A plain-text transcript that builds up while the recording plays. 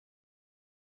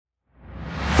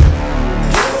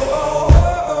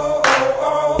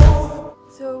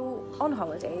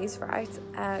holidays, right?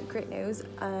 Great news,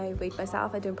 I weighed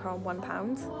myself. I didn't put on 1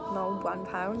 pound, not 1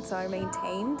 pound, so I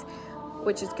maintained,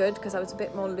 which is good because I was a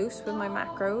bit more loose with my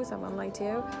macros, I won't lie to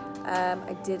you.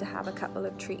 I did have a couple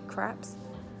of treat craps.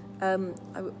 I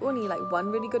only like one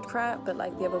really good crap, but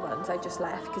like the other ones I just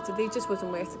left because they just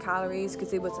wasn't worth the calories,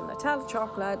 because it wasn't Nutella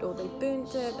chocolate, or they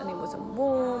burnt it and it wasn't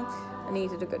warm. I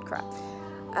needed a good crap.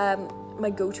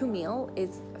 My go-to meal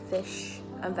is fish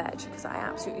and veg because I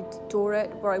absolutely adore it.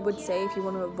 Where I would say, if you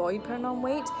want to avoid putting on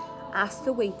weight, ask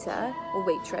the waiter or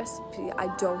waitress, I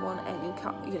don't want any,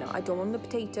 I don't want the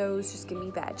potatoes, just give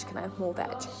me veg, can I have more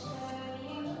veg?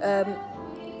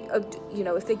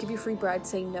 If they give you free bread,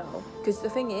 say no, because the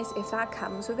thing is, if that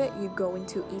comes with it, you're going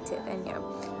to eat it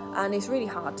and it's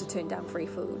really hard to turn down free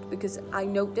food, because I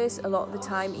notice a lot of the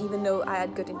time, even though I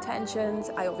had good intentions,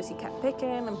 I obviously kept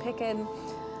picking and picking,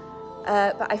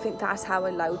 but I think that's how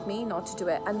it allowed me not to do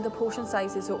it. And the portion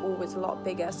sizes are always a lot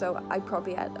bigger, so I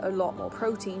probably had a lot more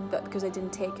protein, but because I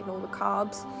didn't take in all the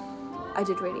carbs, I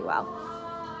did really well.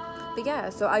 But yeah,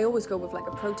 so I always go with like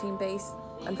a protein base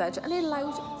and veg, and it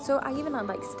allowed, so I even had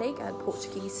like steak. I had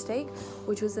Portuguese steak,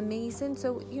 which was amazing.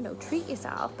 So treat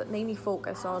yourself, but mainly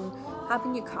focus on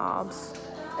having your carbs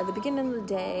at the beginning of the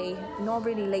day, not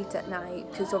really late at night,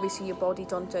 because obviously your body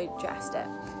don't digest it.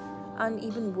 And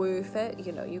even worth it,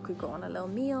 you could go on a little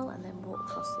meal and then walk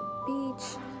across the beach.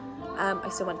 I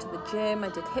still went to the gym, I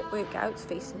did HIIT workouts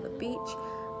facing the beach,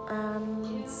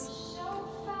 and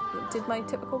did my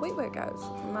typical weight workouts,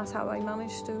 and that's how I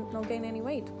managed to not gain any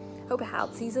weight. Hope it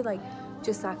helps. These are like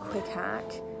just that quick hack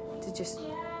to just,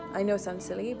 I know it sounds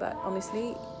silly, but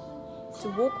honestly, to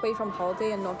walk away from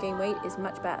holiday and not gain weight is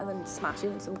much better than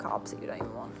smashing some carbs that you don't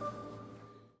even want.